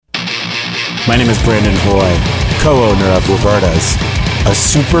My name is Brandon Hoy, co-owner of Roberta's, a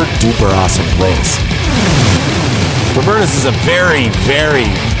super duper awesome place. Roberta's is a very, very,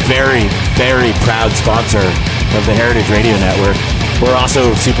 very, very proud sponsor of the Heritage Radio Network. We're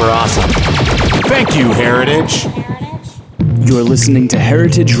also super awesome. Thank you, Heritage. You're listening to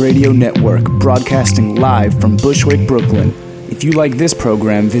Heritage Radio Network, broadcasting live from Bushwick, Brooklyn. If you like this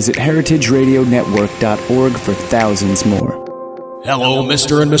program, visit heritageradionetwork.org for thousands more. Hello,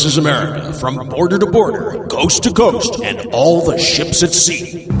 Mr. and Mrs. America, from border to border, coast to coast, and all the ships at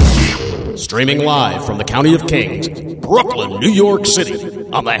sea. Streaming live from the County of Kings, Brooklyn, New York City,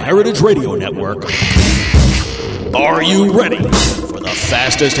 on the Heritage Radio Network. Are you ready for the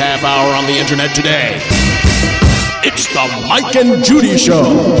fastest half hour on the internet today? It's the Mike and Judy Show,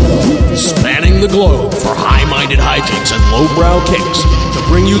 spanning the globe for high-minded hijinks and lowbrow kicks to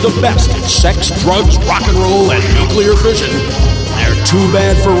bring you the best in sex, drugs, rock and roll, and nuclear fission. They're too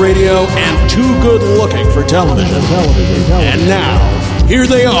bad for radio and too good-looking for television. And now, here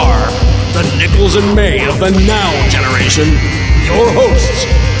they are, the Nichols and May of the Now generation, your hosts,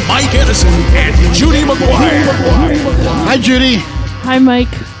 Mike Edison and Judy McGuire. Hi, Judy. Hi, Mike.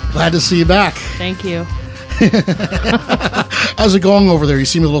 Glad to see you back. Thank you. How's it going over there? You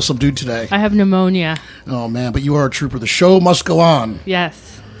seem a little subdued today. I have pneumonia. Oh, man, but you are a trooper. The show must go on.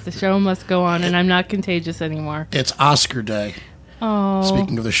 Yes, the show must go on, and I'm not contagious anymore. It's Oscar Day. Oh.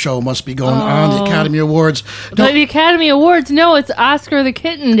 Speaking of the show must be going on, the Academy Awards. But the Academy Awards, no, it's Oscar the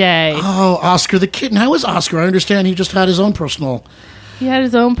Kitten Day. Oh, Oscar the Kitten. How is Oscar? I understand he just had his own personal... He had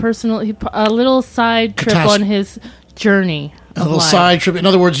his own personal, a little side trip on his journey. A little side trip. In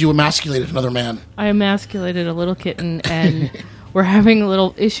other words, you emasculated another man. I emasculated a little kitten, and we're having a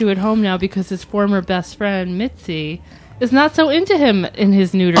little issue at home now because his former best friend, Mitzi, is not so into him in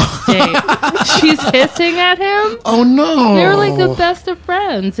his neuter state. She's hissing at him. Oh, no. They're like the best of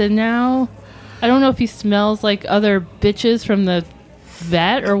friends, and now I don't know if he smells like other bitches from the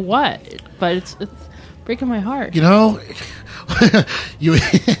vet or what, but it's breaking my heart. You know... you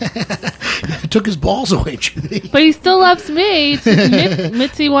took his balls away, Judy. But he still loves me.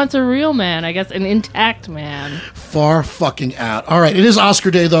 Mitzi wants a real man, I guess, an intact man. Far fucking out. All right, it is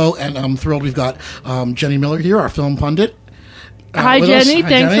Oscar Day, though, and I'm thrilled we've got Jenny Miller here, our film pundit. Hi, Jenny.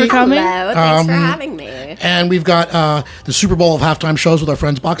 Thanks for coming. Hello. Thanks for having me. And we've got the Super Bowl of halftime shows with our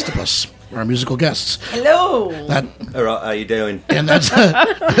friends Boxtopus, our musical guests. Hello. All right, how you doing? And that's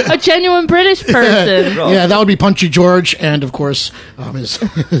a genuine British person. Yeah, that would be Punchy George, and of course his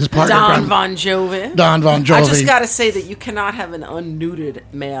partner Don Bon Jovi. Don Bon Jovi. I just got to say that you cannot have an unneutered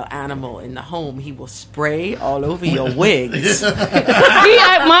male animal in the home. He will spray all over your wigs.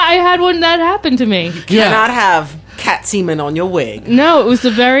 I had one that happened to me. You cannot have cat semen on your wig. No, it was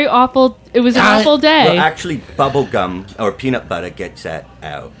a very awful. It was an awful day. Well, actually, bubble gum or peanut butter gets that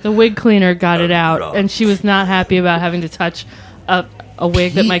out. The wig cleaner got it out, right. and she was not happy about having to touch a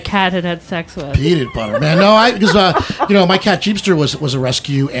wig that my cat had sex with. Peanut butter, man. No, because my cat Jeepster was a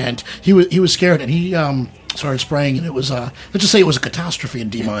rescue, and he was scared, and he started spraying, and it was let's just say it was a catastrophe in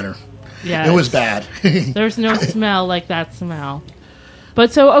D minor. Yeah, it was bad. There's no smell like that smell.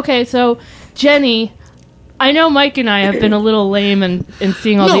 But so Jenny. I know Mike and I have been a little lame in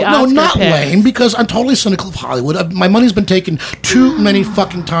seeing all the Oscar No, not picks. lame, because I'm totally cynical of Hollywood. My money's been taken too many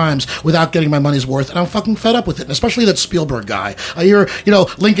fucking times without getting my money's worth, and I'm fucking fed up with it, and especially that Spielberg guy. I hear,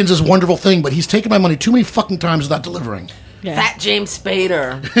 Lincoln's this wonderful thing, but he's taken my money too many fucking times without delivering. Yeah. Fat James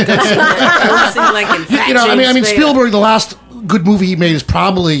Spader. Go see Lincoln. Fat James I mean, Spader. Spielberg, the last good movie he made is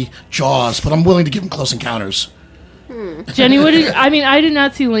probably Jaws, but I'm willing to give him Close Encounters. Jenny, I did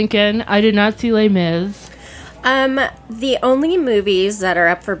not see Lincoln. I did not see Les Mis. The only movies that are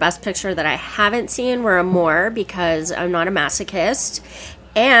up for Best Picture that I haven't seen were Amour, because I'm not a masochist,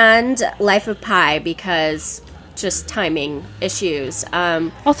 and Life of Pi, because just timing issues.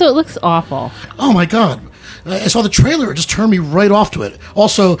 Also, it looks awful. Oh, my God. I saw the trailer. It just turned me right off to it.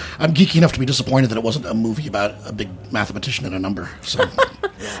 Also, I'm geeky enough to be disappointed that it wasn't a movie about a big mathematician and a number. So,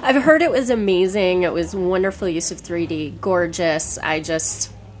 I've heard it was amazing. It was wonderful use of 3D. Gorgeous. I just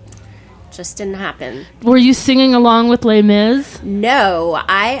didn't happen. Were you singing along with Les Mis? No,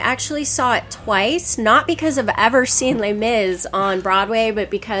 I actually saw it twice, not because I've ever seen Les Mis on Broadway, but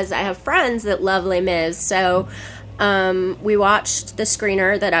because I have friends that love Les Mis. So we watched the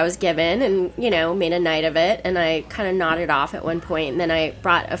screener that I was given and, made a night of it, and I kind of nodded off at one point, and then I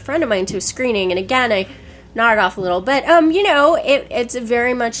brought a friend of mine to a screening, and again, I nodded off a little. But, it's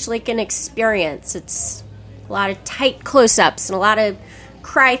very much like an experience. It's a lot of tight close-ups and a lot of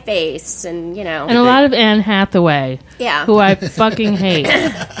cry face, and And a lot of Anne Hathaway. Yeah. Who I fucking hate.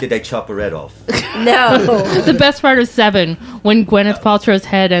 Did they chop her head off? No. The best part of 7, when Gwyneth Paltrow's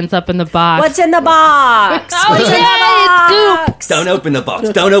head ends up in the box. What's in the box? Oh, What's in yeah, the box? Don't open the box.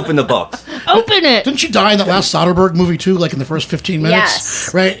 Don't open the box. Open it! Didn't she die in that last Soderbergh movie too? Like in the first 15 minutes,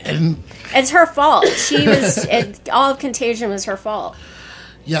 Yes. right? And It's her fault. She was all of Contagion was her fault.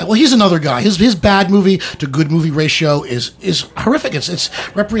 yeah, well, he's another guy. His bad movie to good movie ratio is horrific. It's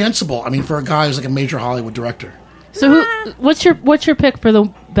reprehensible. I mean, for a guy who's like a major Hollywood director. So what's your pick for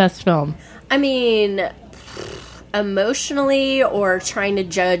the best film? I mean, emotionally, or trying to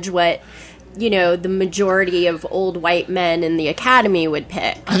judge what the majority of old white men in the Academy would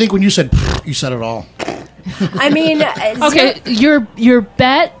pick. I think when you said it all. I mean, Okay, your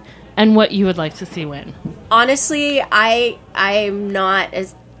bet and what you would like to see win. honestly, I'm not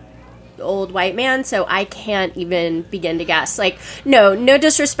as old white man, so I can't even begin to guess. Like, no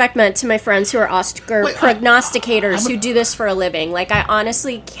disrespect meant to my friends who are Oscar prognosticators who do this for a living. Like, I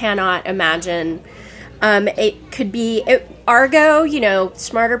honestly cannot imagine. It could be Argo.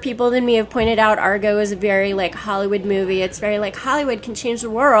 Smarter people than me have pointed out Argo is a very like Hollywood movie. It's very like Hollywood can change the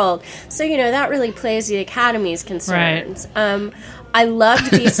world. So that really plays the Academy's concerns. Right. I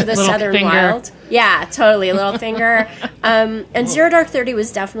loved Beasts of the Southern Finger. Wild. Yeah, totally, Littlefinger. And Zero Dark 30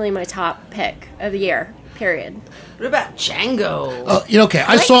 was definitely my top pick of the year. Period. What about Django? Okay,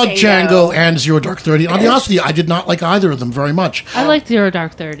 I saw Django and Zero Dark 30. And I'll be honest with you, I did not like either of them very much. I like Zero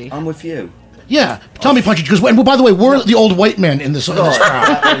Dark 30. I'm with you. Yeah, tell me, Punchy, because by the way, we're the old white men in this crowd.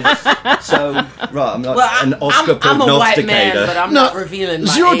 So, right, I'm not Well, an Oscar I'm a white man, prognosticator. but I'm not revealing my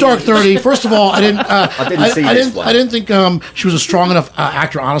Zero age. Dark 30. First of all, I didn't. I didn't think she was a strong enough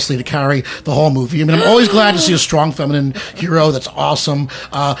actor, honestly, to carry the whole movie. I mean, I'm always glad to see a strong feminine hero. That's awesome.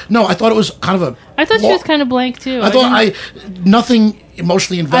 No, I thought it was kind of a. I thought she was kind of blank too. I thought nothing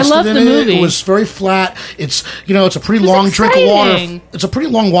emotionally invested loved in the it. movie. It was very flat. It's it's a pretty It was long drink of water. exciting. It's a pretty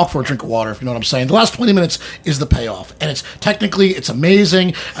long walk for a drink of water, if you know what I'm saying. The last 20 minutes is the payoff, and it's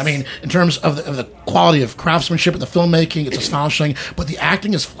amazing. I mean, in terms of the quality of craftsmanship and the filmmaking, it's astonishing. But the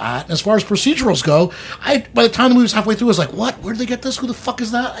acting is flat. And as far as procedurals go, by the time the movie was halfway through, I was like, "What? Where did they get this? Who the fuck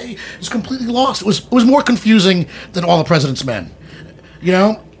is that?" I was completely lost. It was more confusing than All the President's Men.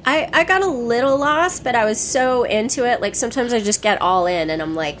 I got a little lost, but I was so into it. Like, sometimes I just get all in, and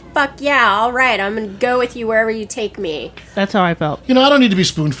I'm like, fuck yeah, all right, I'm going to go with you wherever you take me. That's how I felt. I don't need to be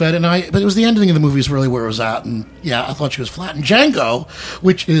spoon-fed, but it was the ending of the movie is really where it was at, and yeah, I thought she was flat. And Django,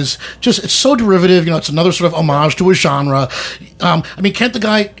 which is it's so derivative, it's another sort of homage to a genre. I mean, can't the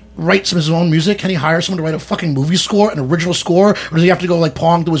guy write some of his own music? Can he hire someone to write a fucking movie score, an original score, or does he have to go like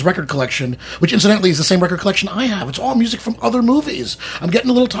pawing to his record collection, which incidentally is the same record collection I have? It's all music from other movies. I'm getting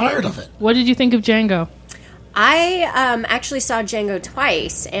a little tired of it. What did you think of Django? I actually saw Django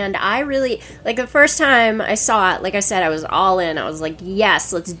twice, and I really, like, the first time I saw it, like I said, I was all in. I was like,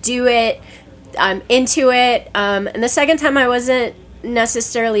 yes, let's do it. I'm into it. And the second time I wasn't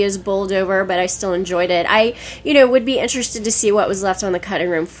necessarily as bowled over, but I still enjoyed it. I, would be interested to see what was left on the cutting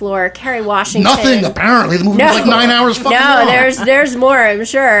room floor. Kerry Washington. Nothing, apparently. The movie was like 9 hours fucking long. There's more, I'm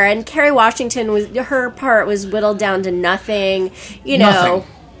sure. And Kerry Washington, her part was whittled down to nothing. Nothing.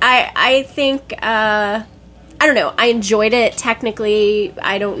 I think, I don't know. I enjoyed it. Technically,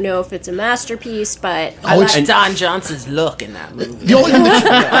 I don't know if it's a masterpiece, but I like Don Johnson's look in that movie. The only thing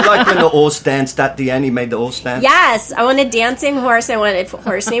I like when the horse danced at the end. He made the horse dance. yes, I want a dancing horse. I want a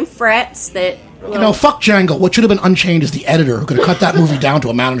horse named Fritz. That fuck Django. What should have been Unchained is the editor who could have cut that movie down to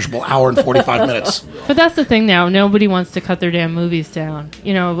a manageable hour and 45 minutes. But that's the thing now. Nobody wants to cut their damn movies down.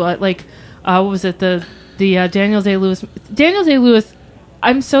 Like, what was it? The Daniel Day-Lewis. Daniel Day-Lewis,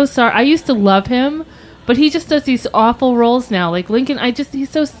 I'm so sorry. I used to love him. But he just does these awful roles now. Like Lincoln, he's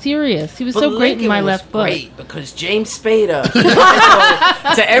so serious. He was so great Lincoln in My was Left Foot. Great because James Spader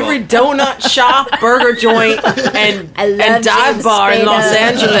to every donut shop, burger joint, and dive James bar in Spader. Los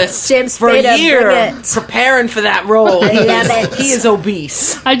Angeles James for Spader, a year bring it. preparing for that role. I love it. He is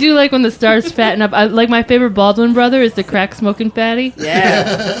obese. I do like when the stars fatten up. Like my favorite Baldwin brother is the crack smoking fatty.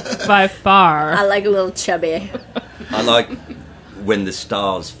 Yeah. By far. I like a little chubby. I like when the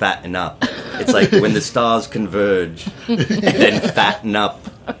stars fatten up. It's like when the stars converge, then fatten up.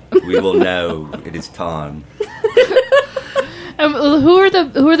 We will know it is time. Who are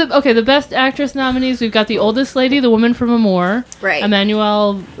the best actress nominees? We've got the oldest lady, the woman from Amour, Right.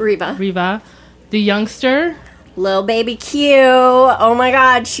 Emmanuelle Riva. The youngster. Little baby Q. Oh my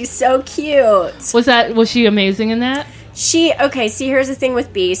god, she's so cute. Was she amazing in that? See, here's the thing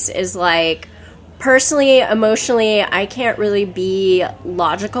with Beast is like, personally, emotionally, I can't really be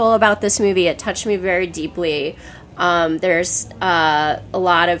logical about this movie. It touched me very deeply. There's a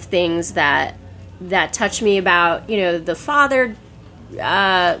lot of things that touch me about, the father.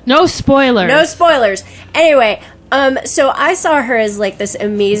 No spoilers. No spoilers. Anyway, so I saw her as like this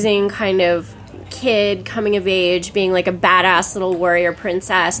amazing kind of kid coming of age, being like a badass little warrior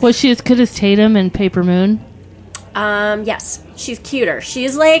princess. Was she as good as Tatum in Paper Moon? Yes, she's cuter.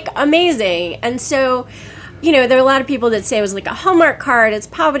 She's like amazing. And so, there are a lot of people that say it was like a Hallmark card, it's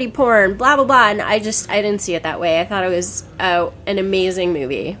poverty porn, blah, blah, blah. And I didn't see it that way. I thought it was an amazing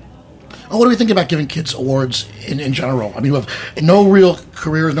movie. Oh, what do we think about giving kids awards in general? I mean, who have no real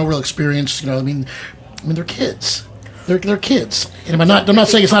career, no real experience. I mean, they're kids. They're kids. And I'm not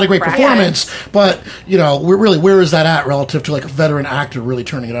saying it's not a great performance, but where is that at relative to like a veteran actor really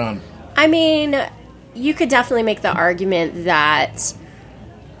turning it on? I mean, you could definitely make the argument that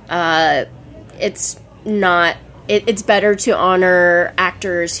it's not. It's better to honor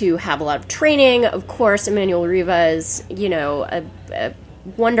actors who have a lot of training. Of course, Emmanuel Riva is a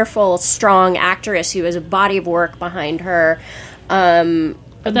wonderful, strong actress who has a body of work behind her.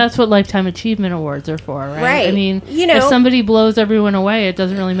 But that's what Lifetime Achievement Awards are for, right? Right. I mean, if somebody blows everyone away, it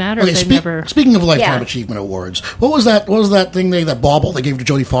doesn't really matter if they've never... Speaking of Lifetime Achievement Awards, what was that thing that bauble they gave to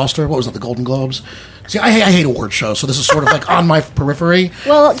Jodie Foster? What was that, the Golden Globes? See, I hate award shows, so this is sort of like on my periphery.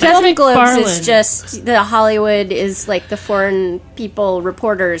 Well, Golden Globes is just the Hollywood is like the foreign people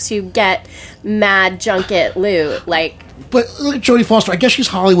reporters who get mad junket loot, like... But look at Jodie Foster. I guess she's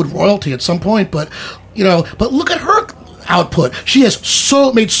Hollywood royalty at some point, but look at her output. She has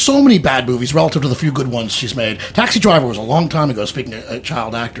made so many bad movies relative to the few good ones she's made. Taxi Driver was a long time ago, speaking of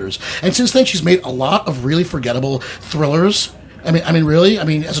child actors. And since then, she's made a lot of really forgettable thrillers. I mean, really? I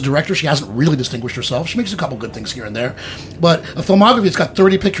mean, as a director, she hasn't really distinguished herself. She makes a couple good things here and there. But a filmography that's got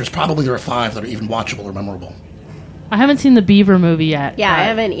 30 pictures, probably there are 5 that are even watchable or memorable. I haven't seen the Beaver movie yet. Yeah, I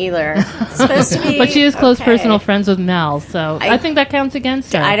haven't either. It's supposed to be, but she is close personal friends with Mel, so I think that counts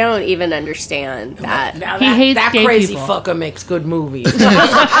against her. I don't even understand that. Now He hates that gay crazy people. fucker makes good movies.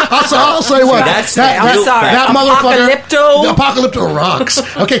 I'll say what. That motherfucker. Apocalypto rocks.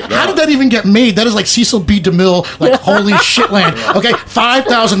 Okay, how did that even get made? That is like Cecil B. DeMille, like holy shitland. Okay,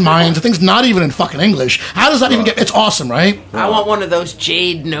 5,000 Minds. The thing's not even in fucking English. How does that even get? It's awesome, right? I want one of those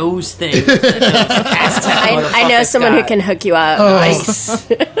jade nose things. I know someone who can hook you up. Nice.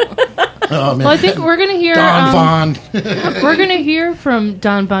 Oh, man. Well, I think we're going to hear Don Vaughn. we're going to hear from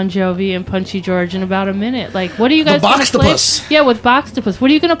Don Bon Jovi and Punchy George in about a minute. Like, what are you guys going to play? Yeah, with Boxtopus. What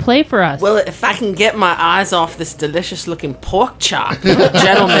are you going to play for us? Well, if I can get my eyes off this delicious-looking pork chop that the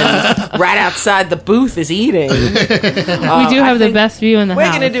gentleman right outside the booth is eating. We do have the best view in the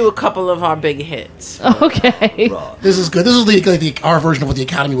house. We're going to do a couple of our big hits. Okay. This is good. This is our version of what the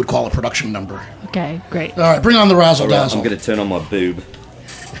Academy would call a production number. Okay, great. All right, bring on the razzle dazzle. I'm going to turn on my boob.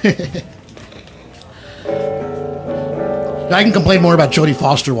 I can complain more about Jodie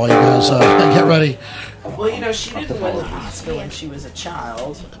Foster while you guys get ready. Well, she didn't win the Oscar when she was a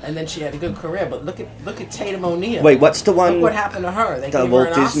child, and then she had a good career. But look at Tatum O'Neal. Wait, what's the one? Look what happened to her? They That gave her Walt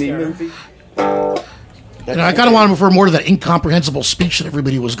an Disney Oscar. movie? I kind of want to refer more to that incomprehensible speech that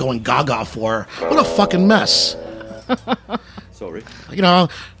everybody was going gaga for. What a fucking mess. Sorry.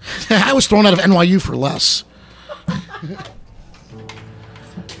 I was thrown out of NYU for less.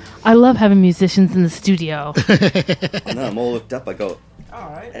 I love having musicians in the studio. No, I'm all hooked up. I got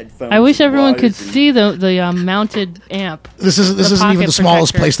headphones. I wish everyone could and see the mounted amp. This isn't even the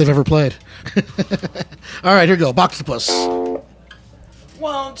smallest place they've ever played. All right, here we go. Boxtopus.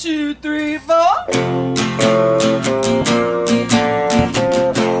 1, 2, 3, 4.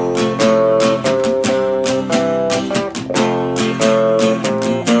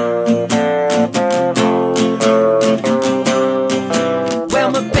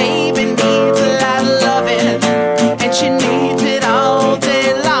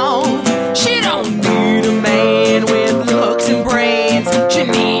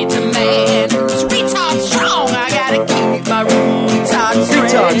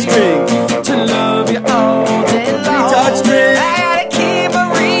 To love you all day long. I gotta keep a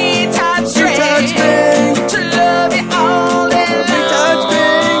retard string. To love you all day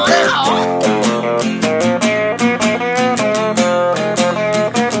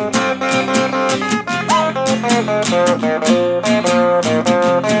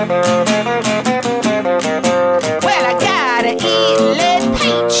Well, I gotta eat lead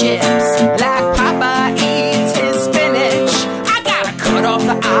paint chips like Papa eats his spinach. I gotta cut off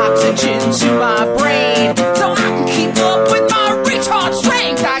the oxygen to my brain so I can keep up with my retard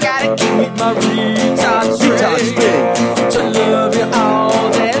strength. I gotta keep my retard strength to love you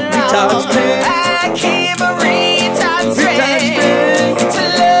all day long. I keep a retard strength to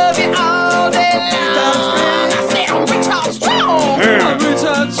love you all day long. I said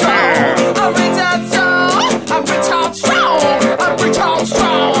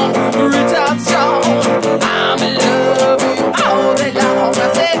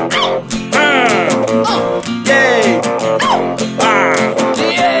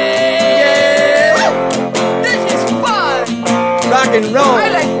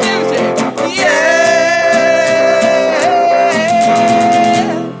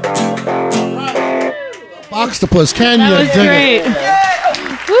Octopus, can That you was dig great. it?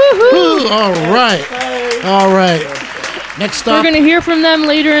 Woohoo! All right. Next We're up. going to hear from them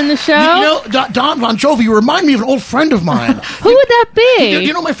later in the show. You know, Don Bon Jovi, you remind me of an old friend of mine. Who would that be?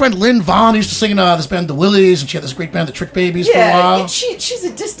 You know my friend Lynn Vaughn, who used to sing in this band, The Willies, and she had this great band, The Trick Babies, for a while. She's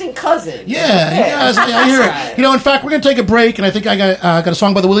a distant cousin. Yeah, I hear it. You know, in fact, we're going to take a break, and I think I got a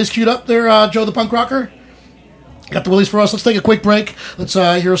song by The Willies queued up there, Joe the Punk Rocker. Got The Willies for us. Let's take a quick break. Let's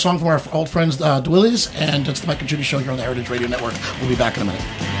hear a song from our old friends, The Willies, and it's the Mike and Judy Show here on the Heritage Radio Network. We'll be back in a minute.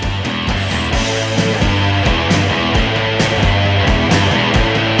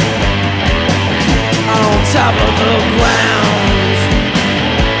 On top of the ground,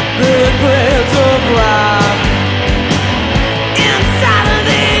 big beds of rock. Inside of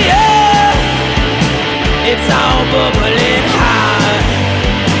the earth, it's all bubbling hot,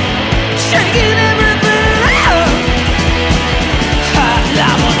 shaking everything up. Hot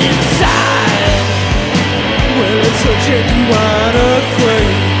lava inside. Well, it's a genuine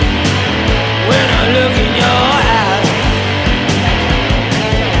earthquake when I look in your eyes.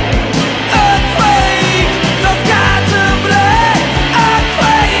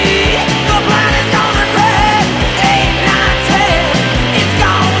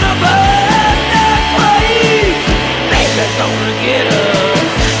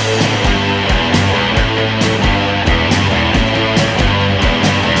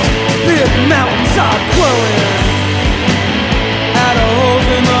 Mountains are growing out of holes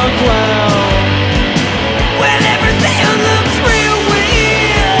in the ground. Well, everything looks real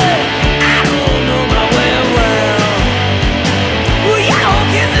weird. I don't know my way around. Well, y'all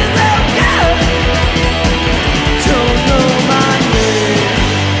kisses out good. Don't know my name.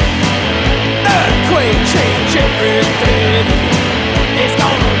 Earthquake change everything. It's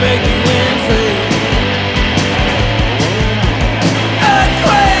gonna make you insane.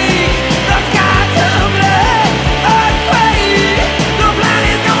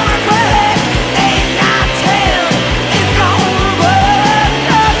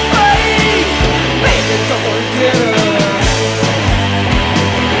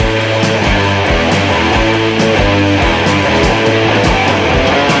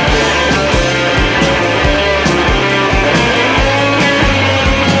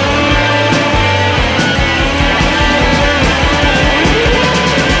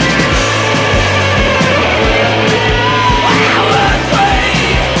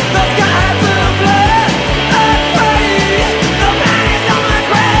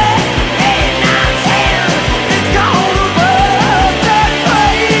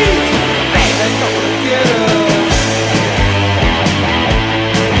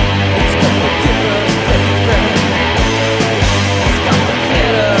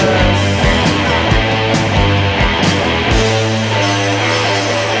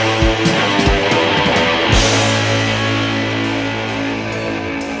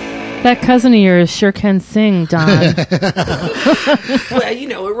 That cousin of yours sure can sing, Don. Well, you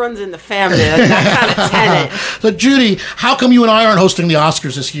know, it runs in the family. Like that kind of tenet. So, Judy, how come you and I aren't hosting the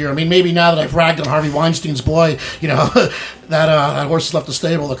Oscars this year? I mean, maybe now that I've ragged on Harvey Weinstein's boy, you know, that horse has left the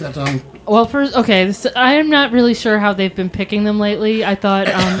stable. Look at that. Well, first, okay, so I am not really sure how they've been picking them lately. I thought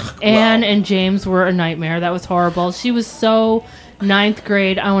Anne and James were a nightmare. That was horrible. She was so 9th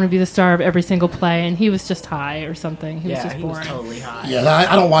grade, I want to be the star of every single play, and he was just high or something. He was just boring. Was totally high. Yeah,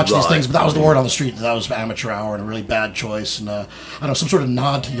 I don't watch these things, but that was the word on the street. That was amateur hour and a really bad choice. And I don't know, some sort of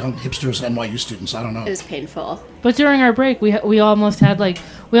nod to young hipsters and NYU students. I don't know. It was painful. But during our break, we almost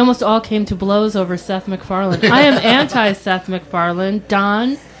all came to blows over Seth MacFarlane. I am anti-Seth MacFarlane.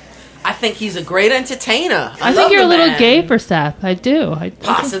 Don? I think he's a great entertainer. I think you're a little gay for Seth. I do.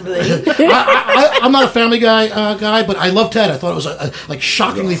 Possibly. I'm not a Family Guy guy, but I love Ted. I thought it was like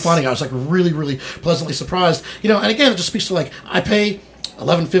shockingly funny. I was like really, really pleasantly surprised. You know, and again, it just speaks to like I pay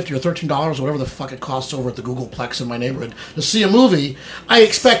 $11.50 or $13 or whatever the fuck it costs over at the Googleplex in my neighborhood to see a movie. I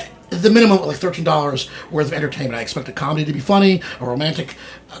expect the minimum of like $13 worth of entertainment. I expect a comedy to be funny, a romantic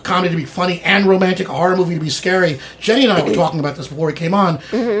comedy to be funny and romantic, a horror movie to be scary. Jenny and I were talking about this before we came on.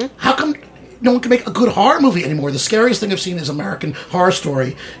 Mm-hmm. How come no one can make a good horror movie anymore? The scariest thing I've seen is American Horror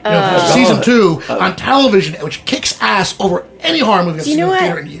Story, season 2 on television, which kicks ass over any horror movie I've seen in the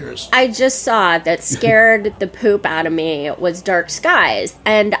theater in years. I just saw that scared the poop out of me was Dark Skies,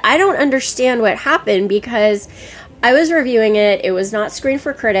 and I don't understand what happened because I was reviewing it. It was not screened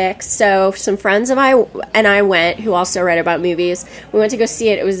for critics, so some friends of I went, who also read about movies. We went to go see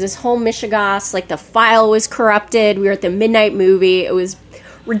it. It was this whole mishigas, like the file was corrupted. We were at the midnight movie. It was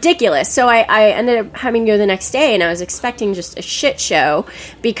ridiculous. So I ended up having to go the next day, and I was expecting just a shit show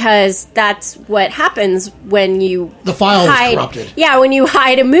because that's what happens when you The file hide. is corrupted. Yeah, when you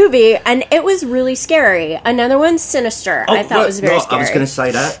hide a movie, and it was really scary. Another one, Sinister. I thought was very scary. I was going to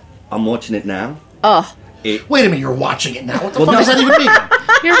say that. I'm watching it now. Oh. Wait a minute, you're watching it now. What the Well, fuck no. does that even mean?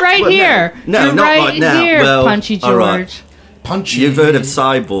 You're right here. No, You're not right right now. here, Well, Punchy George. all right. Punchy. You've heard of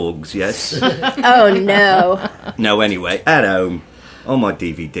cyborgs, yes? Oh, no. No, anyway, at home, on my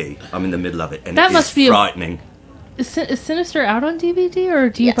DVD, I'm in the middle of it, and That it must is be a- frightening. Is Sinister out on DVD, or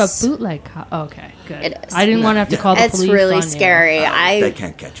do you Yes. have a bootleg? Okay, good. It is. I didn't want to have to call the It's police really on scary. They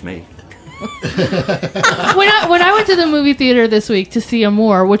can't catch me. When I went to the movie theater this week to see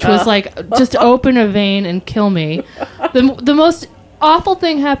Amour, which was like just open a vein and kill me, the most awful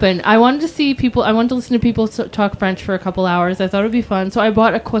thing happened. I wanted to see people. I wanted to listen to people talk French for a couple hours. I thought it would be fun, so I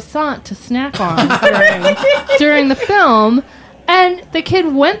bought a croissant to snack on during the film. And the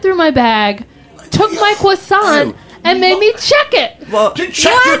kid went through my bag, took my croissant, and made me check it. Well,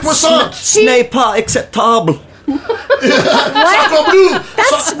 Check your croissant. ce n'est pas acceptable. Sacre bleu.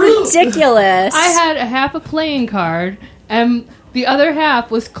 That's Sacre bleu. ridiculous. I had a half a playing card, and the other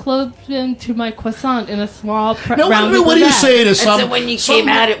half was closed into my croissant in a small No, round what do you bag. say to And some? so when you some- came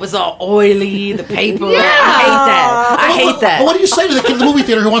out, it was all oily, the paper. I hate that. I hate that. What do you say to the kid in the movie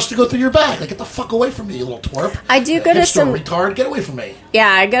theater who wants to go through your bag? Like, get the fuck away from me, you little twerp. I do go to Hipster some. retard. Get away from me. Yeah,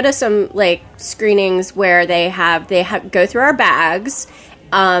 I go to some like screenings where they go through our bags.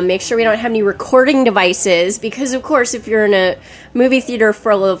 Make sure we don't have any recording devices because, of course, if you're in a movie theater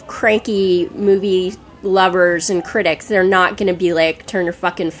full of cranky movie lovers and critics, they're not going to be like, turn your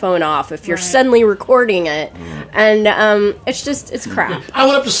fucking phone off if you're suddenly recording it. And it's crap. I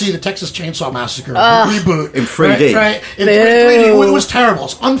went up to see the Texas Chainsaw Massacre reboot In 3D. Right? In 3D. It was terrible.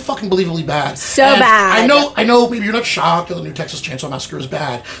 It's unfucking believably bad. So And bad. I know. Maybe you're not shocked that the new Texas Chainsaw Massacre is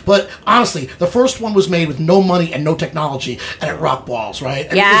bad, but honestly, the first one was made with no money and no technology, and it rocked balls, right?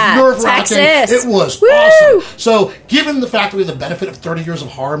 And Yeah, it was nerve-wracking. Texas. It was Woo! awesome. So, given the fact that we have the benefit of 30 years of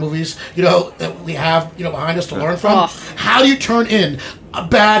horror movies, that we have, behind us to learn from, how do you turn in a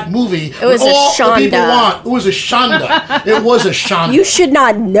bad movie? It was a all the people shonda. want? It was a shonda. It was a shonda. You should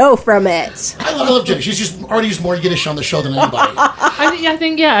not know from it. I love Jenny. She's just already used more Yiddish on the show than anybody.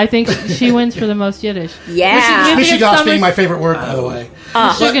 I think she wins for the most Yiddish. Yeah. Mishigas being my favorite word, by the way.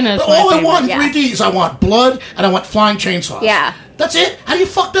 Michigan is But my all I favorite. want in Yeah. 3D is I want blood and I want flying chainsaws. Yeah. That's it. How do you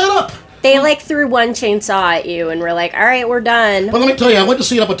fuck that up? They threw one chainsaw at you and were like, all right, we're done. But let me tell you, I went to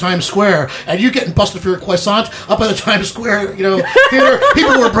see it up at Times Square, and you getting busted for your croissant up at the Times Square, theater.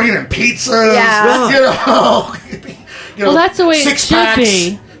 People were bringing in pizzas. Yeah. Well, that's the way it six should packs.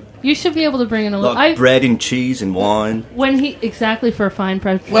 be. You should be able to bring in a little. Like bread and cheese and wine. Exactly for a fine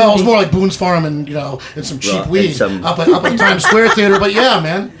price. Well, it was more like Boone's Farm and and some cheap Right, and weed some- up at Times Square theater. But yeah,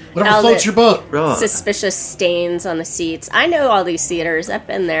 man, whatever How's floats it? your boat. Right. Suspicious stains on the seats. I know all these theaters. I've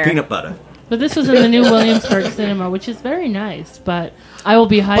been there. Peanut butter. But this was in the new Williamsburg Cinema, which is very nice. But I will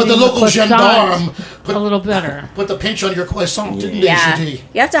be hiding But the local croissant gendarme a little better. put the pinch on your croissant, didn't Yeah, they, GD?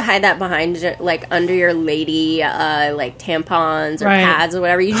 you have to hide that behind, under your lady, tampons or Right. pads or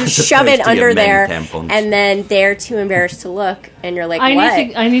whatever. You just As shove it opposed to under your men there, tampons. and then they're too embarrassed to look, and you're like, I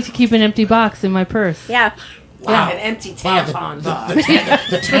what? need to keep an empty box in my purse. Yeah, Wow. An empty Wow, tampon the box.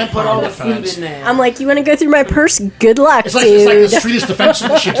 tampon Put all the defense. food in there. I'm like, you want to go through my purse? Good luck, It's like dude. the Streetist Defense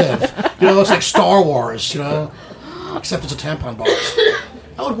Initiative. It's like Star Wars, except it's a tampon box.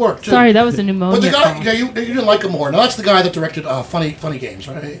 That would work, too. Sorry, that was a But pneumonia. the guy, call. you didn't like him more. Now, that's the guy that directed Funny Games,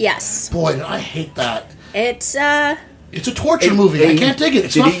 right? Yes, Boy, I hate that. it's It's a torture movie. I can't dig it.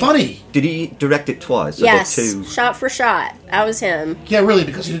 It's not funny. Did he direct it twice? Or yes, the two? shot for shot. That was him. Yeah, really,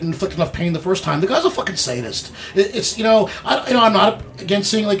 because he didn't inflict enough pain the first time. The guy's a fucking sadist. I'm not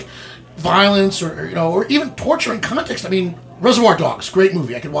against seeing like violence or even torture in context. I mean, Reservoir Dogs, great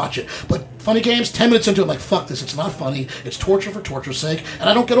movie. I could watch it. But Funny Games, 10 minutes into it, I'm like, fuck this. It's not funny. It's torture for torture's sake, and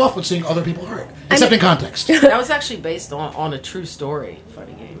I don't get off on seeing other people hurt, except in context. That was actually based on a true story.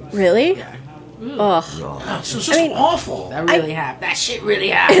 Funny Games. Really? Yeah. Ugh. It's just awful. That really happened. That shit really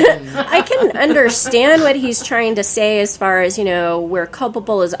happened. I can understand what he's trying to say as far as, we're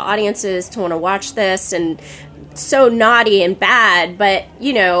culpable as audiences to want to watch this and so naughty and bad, but,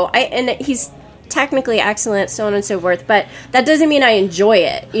 and he's technically excellent, so on and so forth, but that doesn't mean I enjoy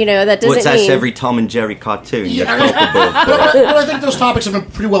it. That doesn't Well, it's mean... every Tom and Jerry cartoon. You're Yeah. culpable But for. I think those topics have been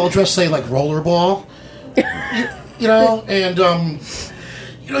pretty well addressed, say, like rollerball. And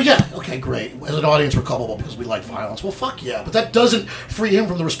Yeah, okay, great. As an audience, we're culpable because we like violence. Well, fuck yeah. But that doesn't free him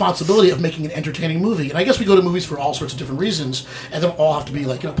from the responsibility of making an entertaining movie. And I guess we go to movies for all sorts of different reasons, and they don't all have to be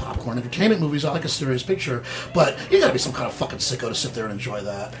like, popcorn entertainment movies. I like a serious picture. But you gotta be some kind of fucking sicko to sit there and enjoy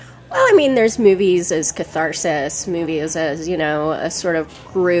that. Well, I mean, there's movies as catharsis, movies as, a sort of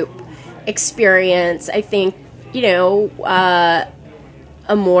group experience. I think,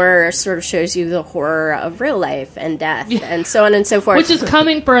 Amour sort of shows you the horror of real life and death and so on and so forth. Which is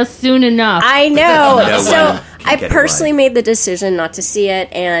coming for us soon enough. I know. So I personally made the decision not to see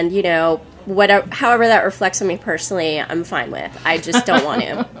it, and, however that reflects on me personally, I'm fine with. I just don't want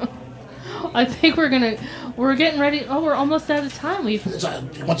to. I think we're getting ready. Oh, we're almost out of time.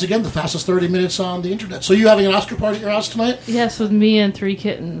 Once again, the fastest 30 minutes on the internet. So you having an Oscar party at your house tonight? Yes, with me and 3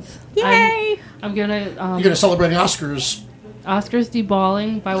 kittens. Yay! I'm gonna. You're gonna celebrate Oscars. Oscars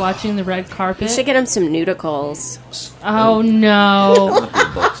deballing by watching the red carpet. You should get him some nudicles. Oh no!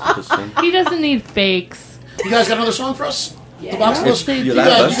 He doesn't need fakes. You guys got another song for us? Yeah. The box list? You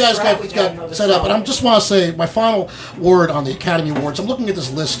guys got set up, and I just want to say my final word on the Academy Awards. I'm looking at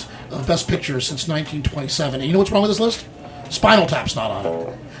this list of Best Pictures since 1927, and you know what's wrong with this list? Spinal Tap's not on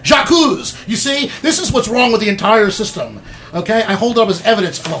it. J'accuse! You see, this is what's wrong with the entire system. Okay? I hold it up as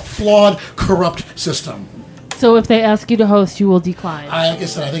evidence of a flawed, corrupt system. So if they ask you to host, you will decline. Like I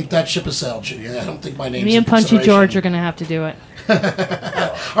said, I think that ship has sailed, Judy. I don't think my name's Me and Punchy George are going to have to do it.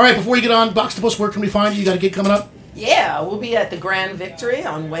 All right, before you get on, Box to Puss, where can we find you? You got a gig coming up? Yeah, we'll be at the Grand Victory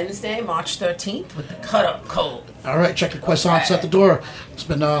on Wednesday, March 13th with the Cut Up Cold. All right, check your croissants at the door. It's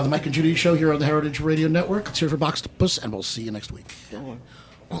been the Mike and Judy Show here on the Heritage Radio Network. Let's hear it for Box to Puss, and we'll see you next week. 1,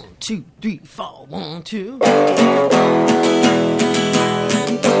 2, 3, 4, 1, 2.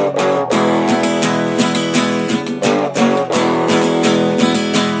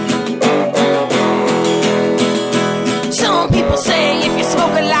 Some people say if you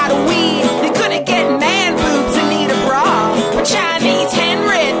smoke a lot of weed, you're gonna get man boobs and need a bra. But Chinese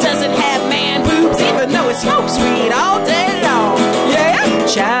Henry doesn't have man boobs, even though he smokes weed all day long. Yeah,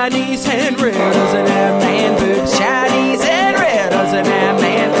 Chinese Henry doesn't have man boobs. Chinese Henry doesn't have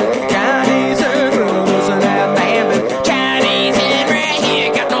man boobs. Chinese Henry doesn't have man boobs. Chinese Henry, he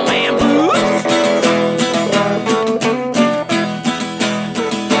ain't got no man boobs.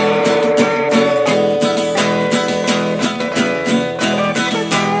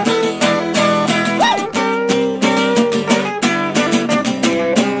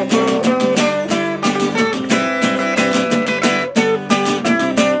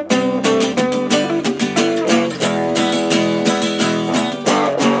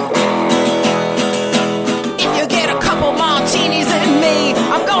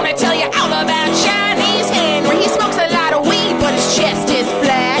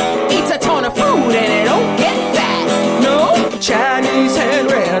 Chinese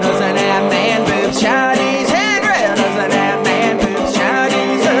Henry doesn't have man boobs. Chinese Henry doesn't have man boobs.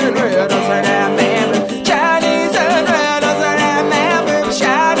 Chinese Henry doesn't have man boobs. Chinese Henry doesn't have man boobs.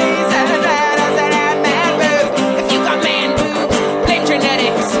 Chinese Henry doesn't have man boobs. If you got man boobs, blame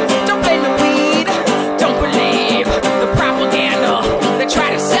genetics. Don't blame the weed. Don't believe the propaganda they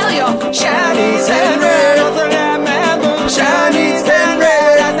try to sell you. Chinese Henry doesn't have man boobs. Chinese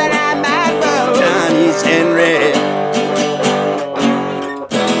Henry doesn't have man boobs. Chinese Henry.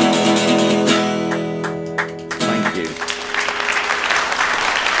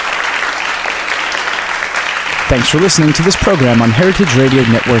 Thanks for listening to this program on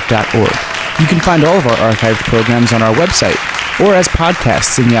heritageradionetwork.org. You can find all of our archived programs on our website or as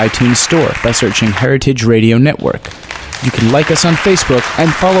podcasts in the iTunes Store by searching Heritage Radio Network. You can like us on Facebook and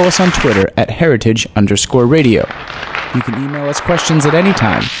follow us on Twitter at @heritage_radio. You can email us questions at any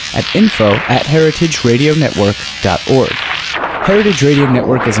time at info@heritageradionetwork.org. Heritage Radio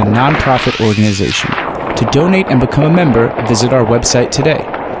Network is a non-profit organization. To donate and become a member, visit our website today.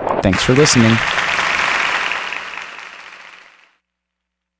 Thanks for listening.